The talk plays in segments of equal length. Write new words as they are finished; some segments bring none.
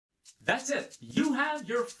That's it. You have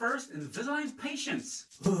your first Invisalign patients.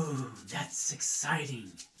 Ooh, that's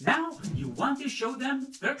exciting. Now you want to show them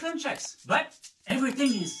their ClinChecks, but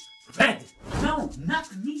everything is red. No,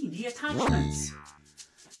 not me, the attachments.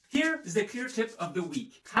 Here is the clear tip of the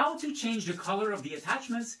week. How to change the color of the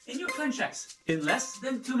attachments in your ClinChecks in less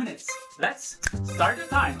than 2 minutes. Let's start the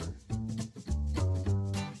timer.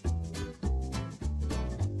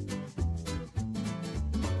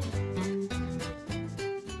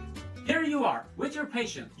 Here you are with your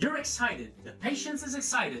patient. You're excited. The patient is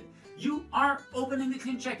excited. You are opening the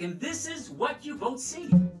ClinCheck, and this is what you both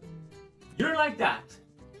see. You're like that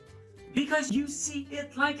because you see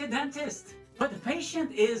it like a dentist. But the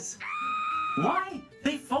patient is... Why?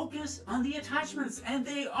 They focus on the attachments and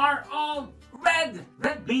they are all red.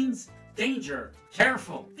 Red means danger.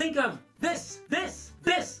 Careful. Think of this.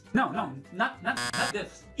 No, not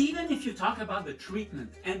this. Even if you talk about the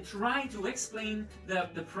treatment and try to explain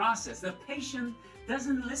the process, the patient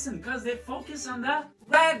doesn't listen because they focus on the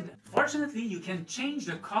red. Fortunately, you can change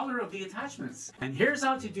the color of the attachments. And here's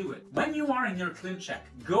how to do it. When you are in your ClinCheck,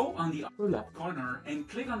 go on the upper left corner and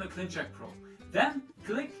click on the ClinCheck Pro. Then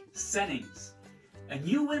click Settings. A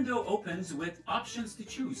new window opens with options to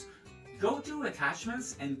choose. Go to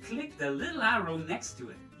Attachments and click the little arrow next to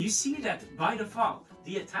it. You see that by default,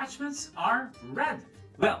 the attachments are red.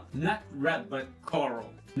 Well, not red, but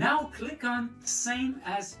coral. Now click on Same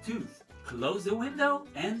as Tooth. Close the window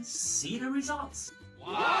and see the results.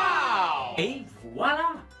 Wow! Et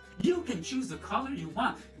voila! You can choose the color you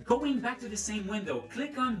want. Going back to the same window,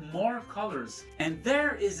 click on More Colors, and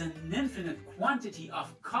there is an infinite quantity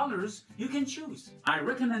of colors you can choose. I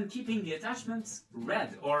recommend keeping the attachments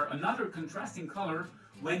red or another contrasting color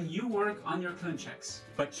when you work on your ClinChecks,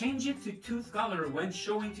 but change it to tooth color when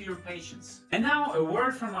showing to your patients. And now a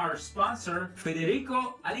word from our sponsor,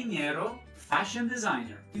 Federico Alignero, fashion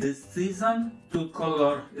designer. This season, tooth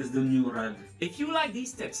color is the new red. If you like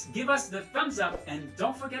these tips, give us the thumbs up and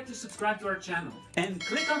don't forget to subscribe to our channel. And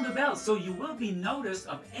click on the bell so you will be noticed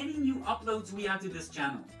of any new uploads we have to this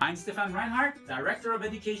channel. I'm Stefan Reinhardt, Director of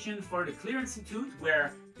Education for the C.L.E.A.R Institute,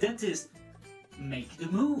 where dentists make the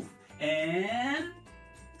move. And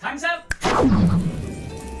time's up!